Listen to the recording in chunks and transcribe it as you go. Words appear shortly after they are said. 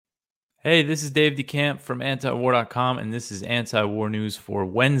Hey, this is Dave DeCamp from Antiwar.com, and this is Anti-War News for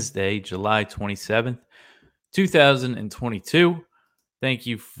Wednesday, July 27th, 2022. Thank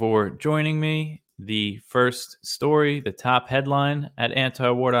you for joining me. The first story, the top headline at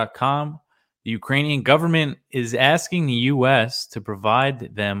Antiwar.com, the Ukrainian government is asking the U.S. to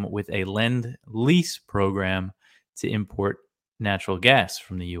provide them with a Lend-Lease program to import natural gas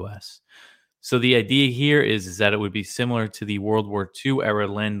from the U.S. So the idea here is that it would be similar to the World War II era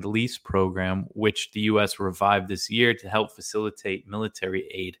Lend-Lease program, which the U.S. revived this year to help facilitate military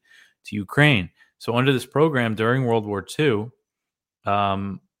aid to Ukraine. So under this program during World War II,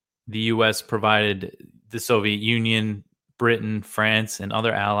 the U.S. provided the Soviet Union, Britain, France, and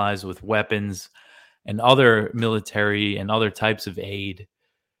other allies with weapons and other military and other types of aid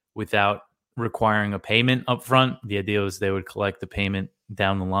without requiring a payment up front. The idea was they would collect the payment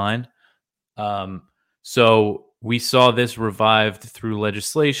down the line. So we saw this revived through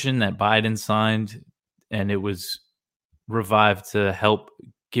legislation that Biden signed, and it was revived to help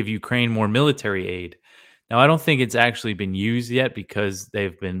give Ukraine more military aid. Now, I don't think it's actually been used yet because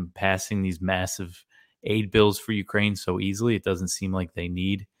they've been passing these massive aid bills for Ukraine so easily. It doesn't seem like they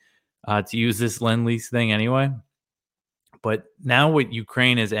need to use this Lend-Lease thing anyway. But now what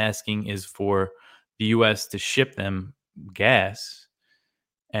Ukraine is asking is for the U.S. to ship them gas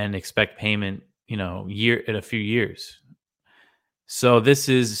and expect payment, in a few years. So this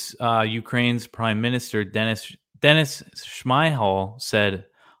is Ukraine's Prime Minister Denis Shmyhal said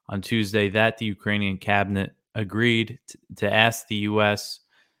on Tuesday that the Ukrainian cabinet agreed to ask the U.S.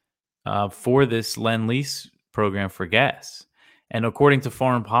 For this Lend-Lease program for gas. And according to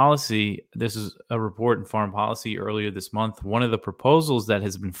Foreign Policy, this is a report in Foreign Policy earlier this month, one of the proposals that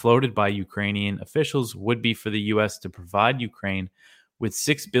has been floated by Ukrainian officials would be for the U.S. to provide Ukraine with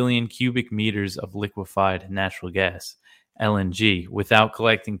 6 billion cubic meters of liquefied natural gas, LNG, without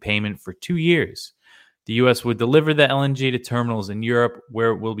collecting payment for 2 years. The U.S. would deliver the LNG to terminals in Europe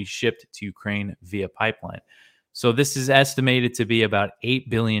where it will be shipped to Ukraine via pipeline. So this is estimated to be about $8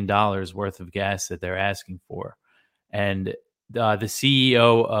 billion worth of gas that they're asking for. And the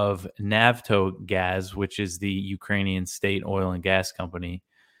CEO of Naftogaz, which is the Ukrainian state oil and gas company,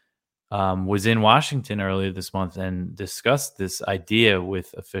 was in Washington earlier this month and discussed this idea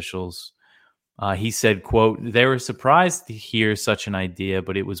with officials. He said, quote, "They were surprised to hear such an idea,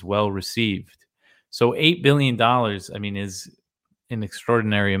 but it was well received." So $8 billion, is an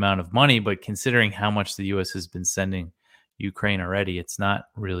extraordinary amount of money, but considering how much the U.S. has been sending Ukraine already, it's not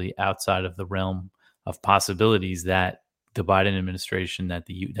really outside of the realm of possibilities that the Biden administration,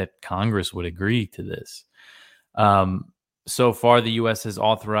 that Congress would agree to this. So far, the U.S. has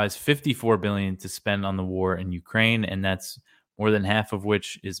authorized $54 billion to spend on the war in Ukraine, and that's more than half of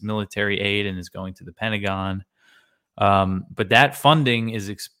which is military aid and is going to the Pentagon. But that funding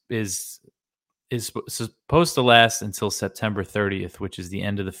is supposed to last until September 30th, which is the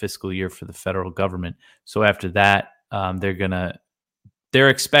end of the fiscal year for the federal government. So after that, they're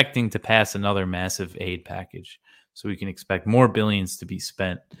expecting to pass another massive aid package. So we can expect more billions to be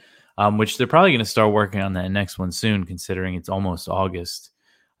spent. Which they're probably going to start working on that next one soon, considering it's almost August.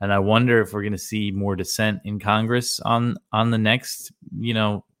 And I wonder if we're going to see more dissent in Congress on the next,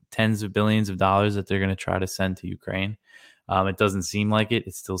 tens of billions of dollars that they're going to try to send to Ukraine. It doesn't seem like it.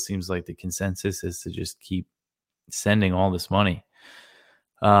 It still seems like the consensus is to just keep sending all this money.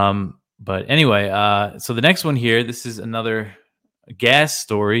 But anyway, so the next one here, this is another gas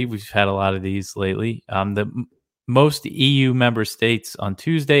story. We've had a lot of these lately. Most EU member states on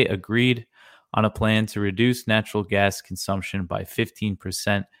Tuesday agreed on a plan to reduce natural gas consumption by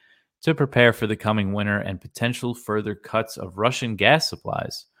 15% to prepare for the coming winter and potential further cuts of Russian gas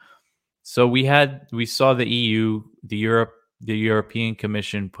supplies. So we saw the EU, the European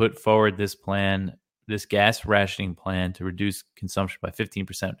Commission put forward this plan, this gas rationing plan to reduce consumption by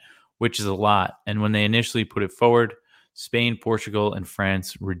 15%, which is a lot. And when they initially put it forward, Spain, Portugal, and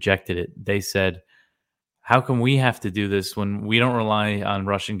France rejected it. They said, how can we have to do this when we don't rely on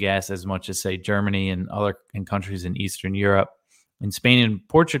Russian gas as much as, say, Germany and other countries in Eastern Europe? In Spain and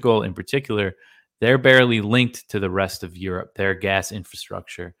Portugal in particular, they're barely linked to the rest of Europe, their gas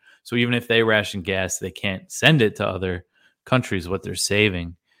infrastructure. So even if they ration gas, they can't send it to other countries, what they're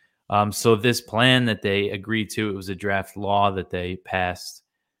saving. So this plan that they agreed to, it was a draft law that they passed,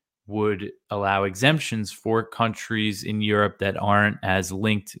 would allow exemptions for countries in Europe that aren't as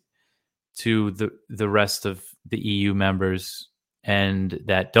linked to the rest of the EU members and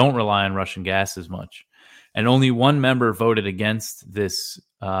that don't rely on Russian gas as much. And only one member voted against this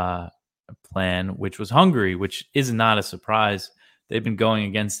plan, which was Hungary, which is not a surprise. They've been going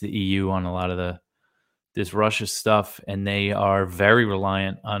against the EU on a lot of this Russia stuff, and they are very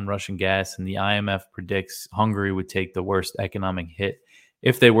reliant on Russian gas. And the IMF predicts Hungary would take the worst economic hit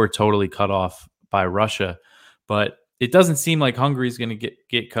if they were totally cut off by Russia. But it doesn't seem like Hungary is going to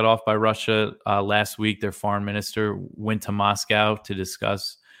get cut off by Russia. Last week, their foreign minister went to Moscow to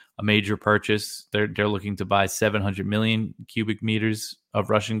discuss a major purchase. They're looking to buy 700 million cubic meters of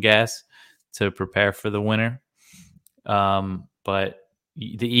Russian gas to prepare for the winter. But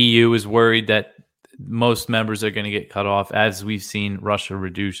the EU is worried that most members are going to get cut off, as we've seen Russia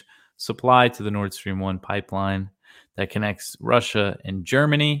reduce supply to the Nord Stream 1 pipeline that connects Russia and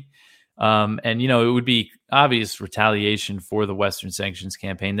Germany. And, it would be obvious retaliation for the Western sanctions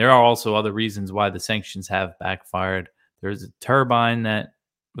campaign. There are also other reasons why the sanctions have backfired. There's a turbine that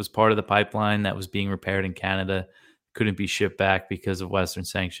was part of the pipeline that was being repaired in Canada, couldn't be shipped back because of Western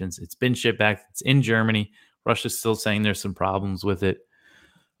sanctions. It's been shipped back. It's in Germany. Russia's still saying there's some problems with it.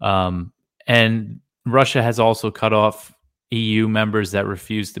 And Russia has also cut off EU members that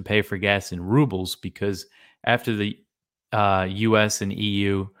refuse to pay for gas in rubles, because after the US and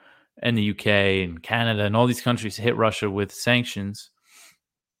EU and the UK and Canada and all these countries hit Russia with sanctions,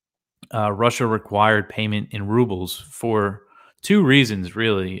 Russia required payment in rubles for two reasons,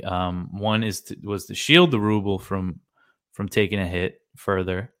 really. One was to shield the ruble from taking a hit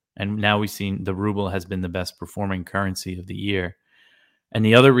further. And now we've seen the ruble has been the best performing currency of the year. And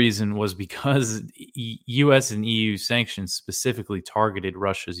the other reason was because US and EU sanctions specifically targeted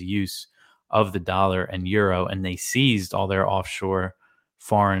Russia's use of the dollar and euro, and they seized all their offshore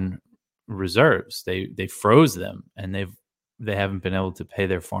foreign reserves. They froze them, and they haven't been able to pay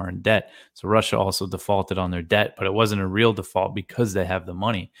their foreign debt. So Russia also defaulted on their debt, but it wasn't a real default because they have the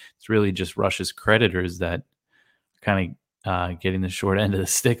money. It's really just Russia's creditors that kind of getting the short end of the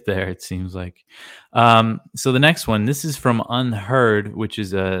stick there, it seems like. So the next one, this is from Unheard, which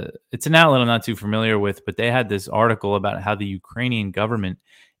is it's an outlet I'm not too familiar with, but they had this article about how the Ukrainian government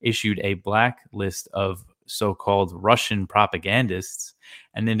issued a blacklist of so-called Russian propagandists,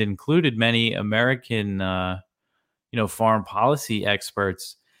 and it included many American, foreign policy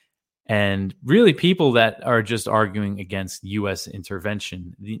experts and really people that are just arguing against U.S.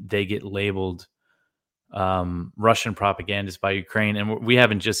 intervention. They get labeled Russian propagandists by Ukraine. And we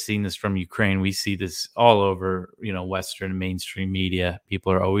haven't just seen this from Ukraine. We see this all over, Western mainstream media.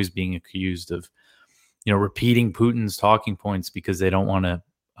 People are always being accused of, repeating Putin's talking points because they don't want to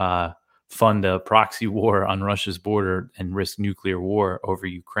fund a proxy war on Russia's border and risk nuclear war over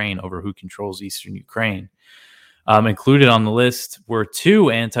Ukraine, over who controls Eastern Ukraine. Included on the list were two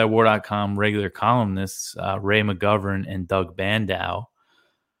Antiwar.com regular columnists, Ray McGovern and Doug Bandow,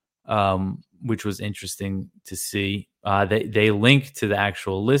 which was interesting to see. They link to the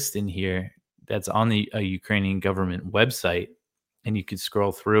actual list in here that's on the Ukrainian government website, and you could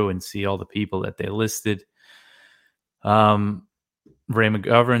scroll through and see all the people that they listed. Ray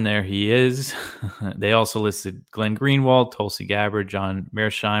McGovern, there he is. They also listed Glenn Greenwald, Tulsi Gabbard, John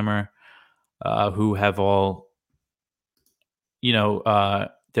Mearsheimer, who have all,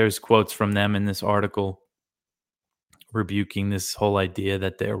 there's quotes from them in this article rebuking this whole idea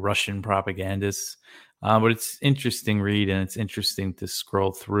that they're Russian propagandists. But it's interesting read, and it's interesting to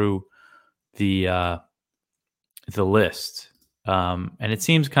scroll through the list. And it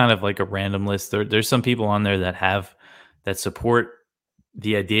seems kind of like a random list. There's some people on there that support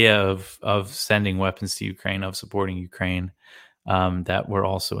the idea of sending weapons to Ukraine, of supporting Ukraine, that were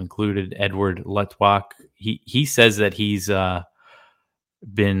also included. Edward Letwak, he says that he's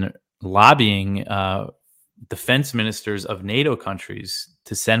been lobbying defense ministers of NATO countries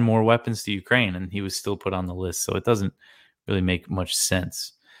to send more weapons to Ukraine, and he was still put on the list. So it doesn't really make much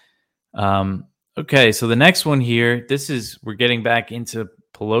sense. Okay, so the next one here, we're getting back into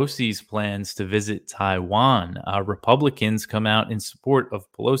Pelosi's plans to visit Taiwan. Republicans come out in support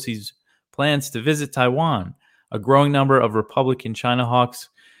of Pelosi's plans to visit Taiwan. A growing number of Republican China hawks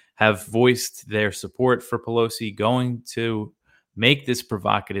have voiced their support for Pelosi going to make this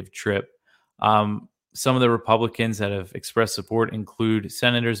provocative trip. Some of the Republicans that have expressed support include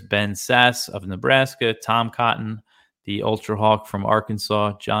Senators Ben Sasse of Nebraska, Tom Cotton, the Ultra Hawk from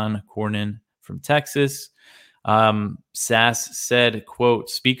Arkansas, John Cornyn from Texas. Sasse said, quote,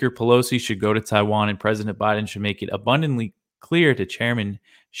 Speaker Pelosi should go to Taiwan and President Biden should make it abundantly clear to Chairman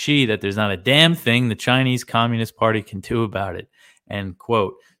Xi that there's not a damn thing the Chinese Communist Party can do about it, end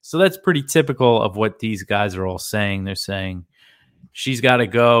quote. So that's pretty typical of what these guys are all saying. They're saying, she's got to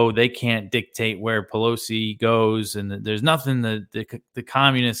go. They can't dictate where Pelosi goes, and there's nothing that the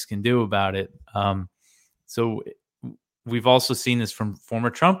communists can do about it. So we've also seen this from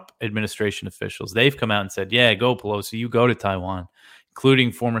former Trump administration officials. They've come out and said, yeah, go Pelosi, you go to Taiwan,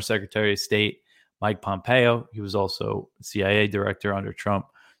 including former Secretary of State Mike Pompeo, he was also CIA director under Trump,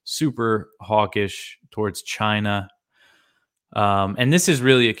 super hawkish towards China. And this is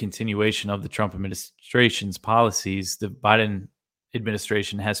really a continuation of the Trump administration's policies. The Biden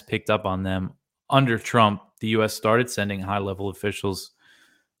administration has picked up on them. Under Trump, the U.S. started sending high-level officials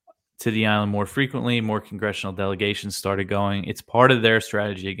to the island more frequently. More congressional delegations started going. It's part of their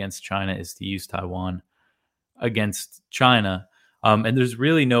strategy against China is to use Taiwan against China. And there's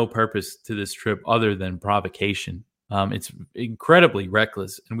really no purpose to this trip other than provocation. It's incredibly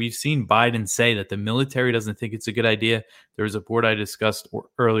reckless. And we've seen Biden say that the military doesn't think it's a good idea. There was a report I discussed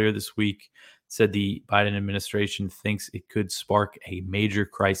earlier this week said the Biden administration thinks it could spark a major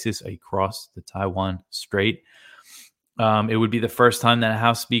crisis across the Taiwan Strait. It would be the first time that a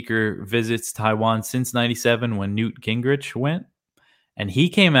House Speaker visits Taiwan since 1997 when Newt Gingrich went. And he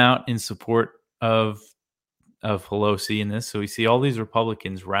came out in support of Pelosi in this. So we see all these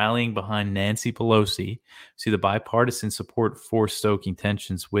Republicans rallying behind Nancy Pelosi. See the bipartisan support for stoking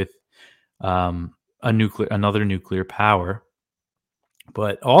tensions with another nuclear power.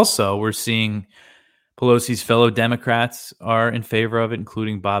 But also we're seeing Pelosi's fellow Democrats are in favor of it,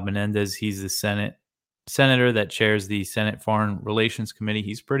 including Bob Menendez. He's the senator that chairs the Senate Foreign Relations Committee.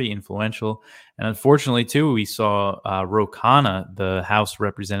 He's pretty influential. And unfortunately, too, we saw Ro Khanna, the House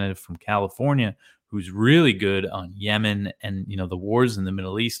representative from California, who's really good on Yemen and, the wars in the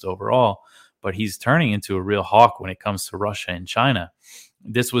Middle East overall, but he's turning into a real hawk when it comes to Russia and China.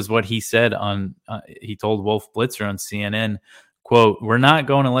 This was what he said he told Wolf Blitzer on CNN, quote, "We're not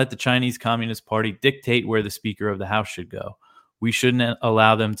going to let the Chinese Communist Party dictate where the Speaker of the House should go. We shouldn't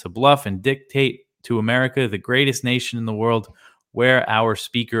allow them to bluff and dictate to America, the greatest nation in the world, where our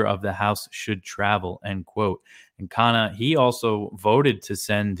Speaker of the House should travel," end quote. And Khanna, he also voted to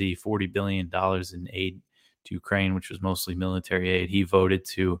send the $40 billion in aid to Ukraine, which was mostly military aid. He voted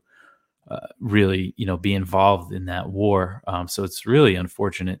to really, be involved in that war. So it's really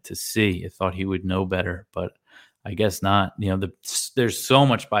unfortunate to see. I thought he would know better, but I guess not. There's so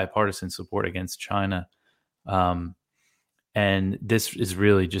much bipartisan support against China. And this is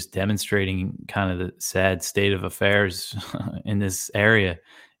really just demonstrating kind of the sad state of affairs in this area.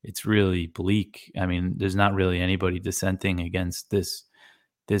 It's really bleak. I mean, there's not really anybody dissenting against this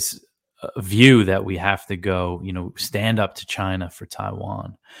view that we have to go, stand up to China for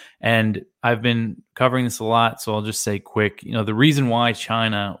Taiwan. And I've been covering this a lot, so I'll just say quick, the reason why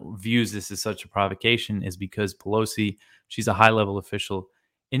China views this as such a provocation is because Pelosi, she's a high-level official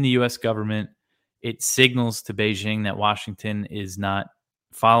in the U.S. government. It signals to Beijing that Washington is not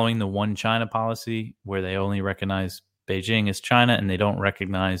following the one China policy where they only recognize Beijing as China and they don't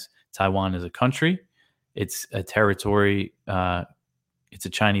recognize Taiwan as a country. It's a territory. It's a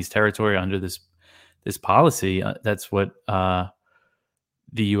Chinese territory under this policy. That's what the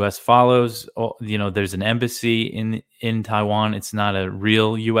U.S. follows. There's an embassy in Taiwan. It's not a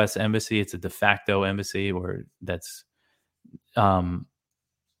real U.S. embassy. It's a de facto embassy, or that's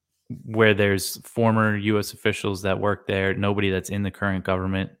where there's former U.S. officials that work there. Nobody that's in the current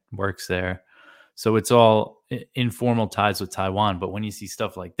government works there. So it's all informal ties with Taiwan. But when you see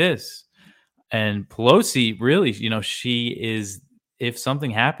stuff like this, and Pelosi really, she is, if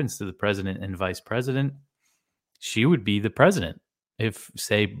something happens to the president and vice president, she would be the president. If,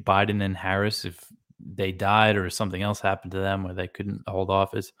 say, Biden and Harris, if they died or something else happened to them or they couldn't hold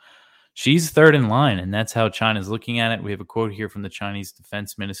office, she's third in line, and that's how China's looking at it. We have a quote here from the Chinese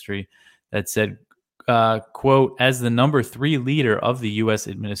Defense Ministry that said, quote, "As the number 3 leader of the U.S.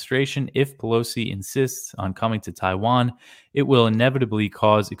 administration, if Pelosi insists on coming to Taiwan, it will inevitably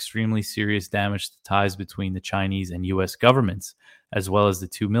cause extremely serious damage to ties between the Chinese and U.S. governments, as well as the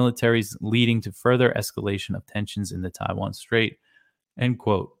two militaries, leading to further escalation of tensions in the Taiwan Strait," end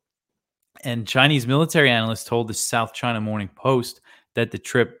quote. And Chinese military analysts told the South China Morning Post that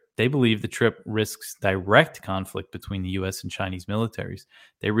they believe the trip risks direct conflict between the U.S. and Chinese militaries.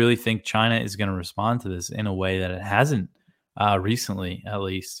 They really think China is going to respond to this in a way that it hasn't recently, at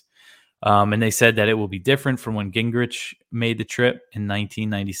least. And they said that it will be different from when Gingrich made the trip in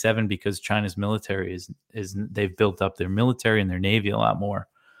 1997 because China's military they've built up their military and their navy a lot more.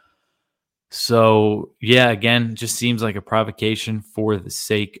 So, yeah, again, just seems like a provocation for the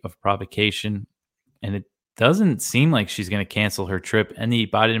sake of provocation. And it doesn't seem like she's going to cancel her trip. And the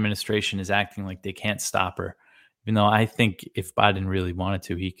Biden administration is acting like they can't stop her. Even though I think if Biden really wanted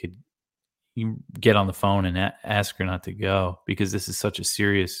to, he could get on the phone and ask her not to go, because this is such a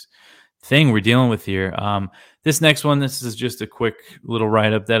serious thing we're dealing with here. This next one, this is just a quick little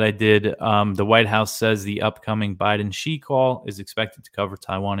write-up that I did. The White House says the upcoming Biden-Xi call is expected to cover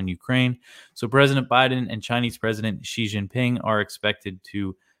Taiwan and Ukraine. So President Biden and Chinese President Xi Jinping are expected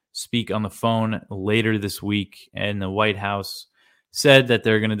to speak on the phone later this week, and the White House said that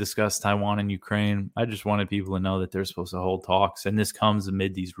they're going to discuss Taiwan and Ukraine. I just wanted people to know that they're supposed to hold talks, and this comes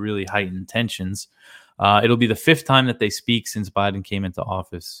amid these really heightened tensions. It'll be the 5th time that they speak since Biden came into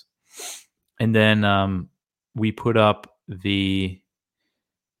office. And then we put up this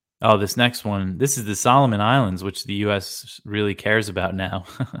next one. This is the Solomon Islands, which the U.S. really cares about now.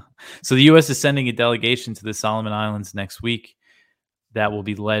 So the U.S. is sending a delegation to the Solomon Islands next week. That will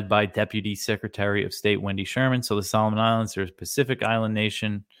be led by Deputy Secretary of State Wendy Sherman. So the Solomon Islands are a Pacific island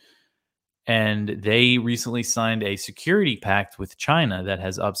nation, and they recently signed a security pact with China that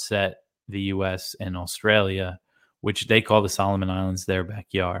has upset the U.S. and Australia, which they call the Solomon Islands their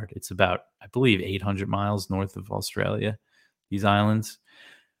backyard. It's about, I believe, 800 miles north of Australia, these islands.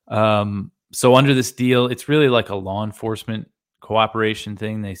 So under this deal, it's really like a law enforcement cooperation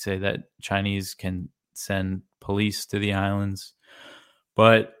thing. They say that Chinese can send police to the islands.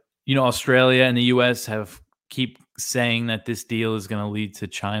 But, Australia and the U.S. keep saying that this deal is going to lead to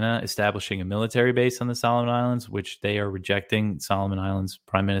China establishing a military base on the Solomon Islands, which they are rejecting. Solomon Islands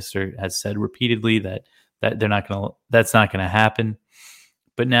Prime Minister has said repeatedly that that's not going to happen.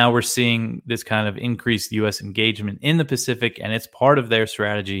 But now we're seeing this kind of increased U.S. engagement in the Pacific, and it's part of their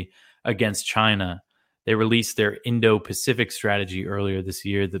strategy against China. They released their Indo-Pacific strategy earlier this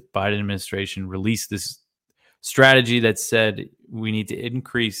year. The Biden administration released this strategy that said we need to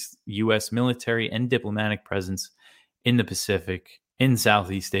increase U.S. military and diplomatic presence in the Pacific, in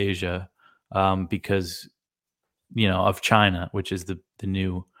Southeast Asia, because, of China, which is the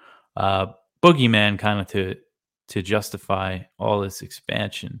new boogeyman kind of to justify all this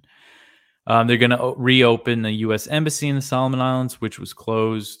expansion. They're going to reopen the U.S. Embassy in the Solomon Islands, which was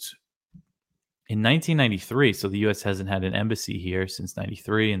closed in 1993. So the U.S. hasn't had an embassy here since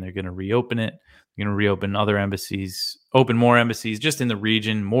 93, and they're going to reopen it. They're going to reopen other embassies, open more embassies just in the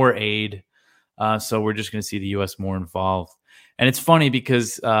region, more aid. So we're just going to see the U.S. more involved. And it's funny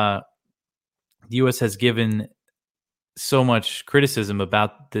because the U.S. has given so much criticism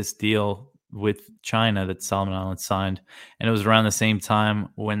about this deal with China that Solomon Islands signed. And it was around the same time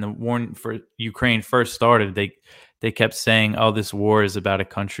when the war for Ukraine first started. They kept saying, this war is about a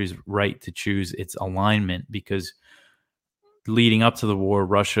country's right to choose its alignment, because leading up to the war,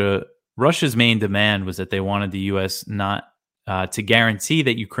 Russia's main demand was that they wanted the U.S. not to guarantee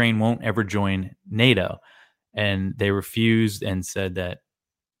that Ukraine won't ever join NATO. And they refused and said that,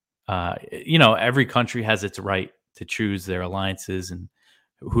 every country has its right to choose their alliances and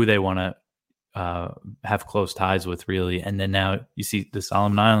who they want to have close ties with, really. And then now you see the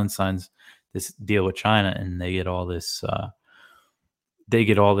Solomon Islands signs this deal with China, and they get all this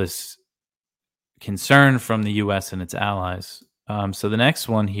concern from the U.S. and its allies. So the next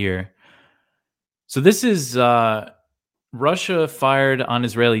one here. So this is Russia fired on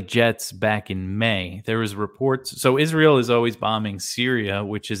Israeli jets back in May. There was reports. So Israel is always bombing Syria,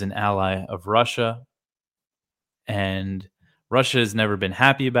 which is an ally of Russia. And Russia has never been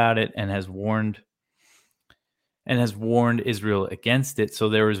happy about it and has warned Israel against it. So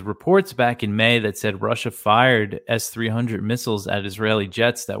there was reports back in May that said Russia fired S-300 missiles at Israeli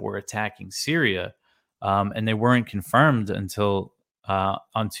jets that were attacking Syria. And they weren't confirmed until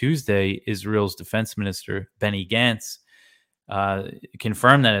on Tuesday. Israel's defense minister, Benny Gantz,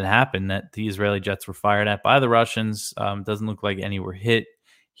 confirmed that it happened, that the Israeli jets were fired at by the Russians. Doesn't look like any were hit.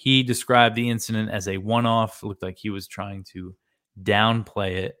 He described the incident as a one-off. It looked like he was trying to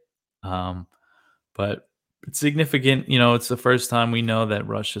downplay it. But it's significant. It's the first time we know that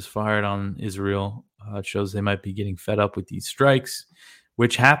Russia's fired on Israel. It shows they might be getting fed up with these strikes,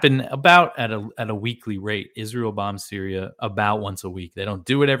 which happen about at a weekly rate. Israel bombs Syria about once a week. They don't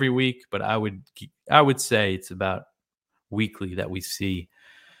do it every week, but I would say it's about weekly that we see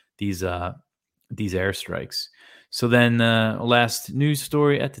these airstrikes. So then last news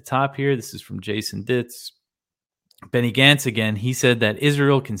story at the top here. This is from Jason Ditz. Benny Gantz again. He said that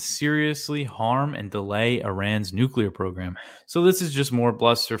Israel can seriously harm and delay Iran's nuclear program. So this is just more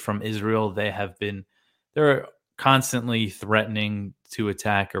bluster from Israel. They're constantly threatening to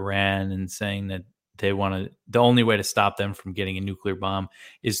attack Iran and saying that the only way to stop them from getting a nuclear bomb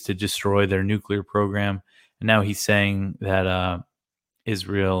is to destroy their nuclear program. And now he's saying that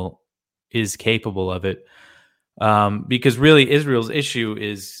Israel is capable of it. Because really Israel's issue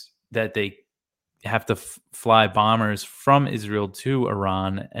is that they have to fly bombers from Israel to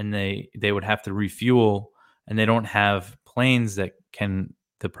Iran, and they would have to refuel, and they don't have planes the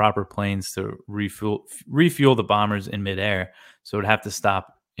proper planes to refuel the bombers in midair. So it would have to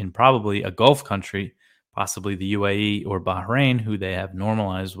stop in probably a Gulf country, possibly the UAE or Bahrain, who they have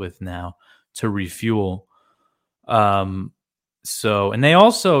normalized with now, to refuel. So, and they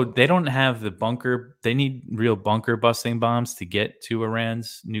don't have the bunker. They need real bunker busting bombs to get to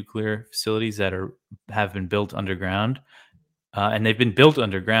Iran's nuclear facilities that have been built underground, and they've been built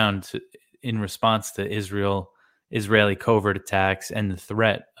underground in response to Israeli covert attacks and the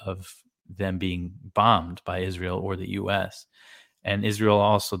threat of them being bombed by Israel or the U.S. And Israel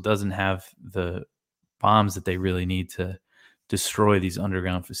also doesn't have the bombs that they really need to destroy these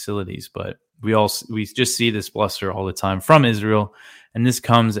underground facilities. But we just see this bluster all the time from Israel, and this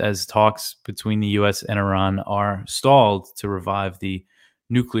comes as talks between the U.S. and Iran are stalled to revive the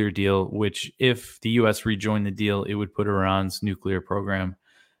nuclear deal, which, if the U.S. rejoined the deal, it would put Iran's nuclear program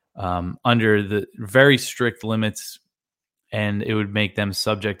under the very strict limits, and it would make them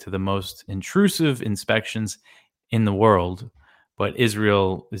subject to the most intrusive inspections in the world. But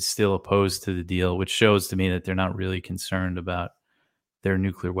Israel is still opposed to the deal, which shows to me that they're not really concerned about their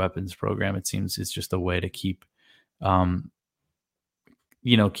nuclear weapons program. It seems it's just a way to keep the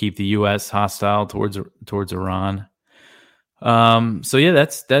U.S. hostile towards Iran. So yeah,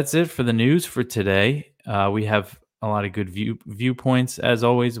 that's it for the news for today. We have a lot of good viewpoints as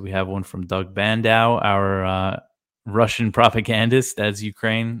always. We have one from Doug Bandow, our Russian propagandist, as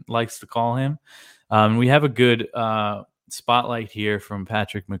Ukraine likes to call him. We have a good spotlight here from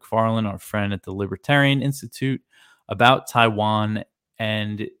Patrick McFarland, our friend at the Libertarian Institute, about Taiwan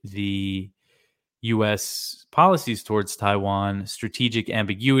and the U.S. policies towards Taiwan. Strategic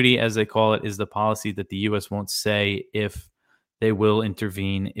ambiguity, as they call it, is the policy that the U.S. won't say if they will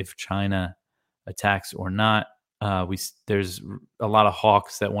intervene if China attacks or not. There's a lot of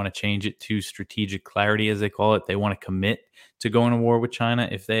hawks that want to change it to strategic clarity, as they call it. They want to commit to going to war with China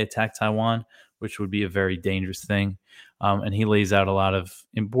if they attack Taiwan, which would be a very dangerous thing. And he lays out a lot of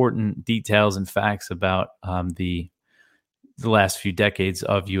important details and facts about the last few decades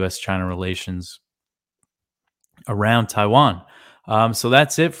of U.S.-China relations around Taiwan. So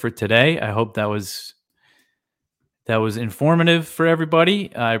that's it for today. I hope that was informative for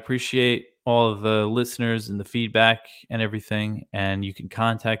everybody. I appreciate all of the listeners and the feedback and everything. And you can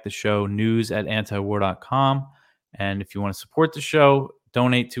contact the show, news@antiwar.com. And if you want to support the show,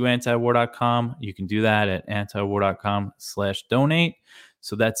 donate to antiwar.com. You can do that at antiwar.com/donate.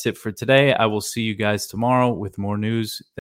 So that's it for today. I will see you guys tomorrow with more news.